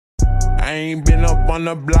I ain't been up on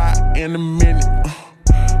the block in a minute.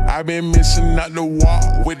 I been missing out the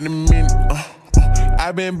walk with the minute.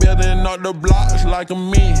 I been building up the blocks like a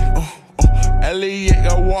man. Elliot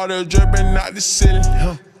got water dripping out the ceiling.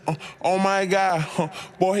 Oh my God,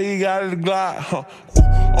 boy, he got a Glock.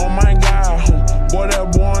 Oh my God, boy,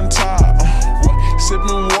 that boy on top.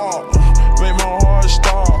 Sippin' walk, make my heart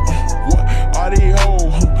stop. All these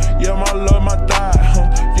hoes, yeah, my love, my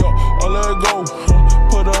thigh. Yo, I let go.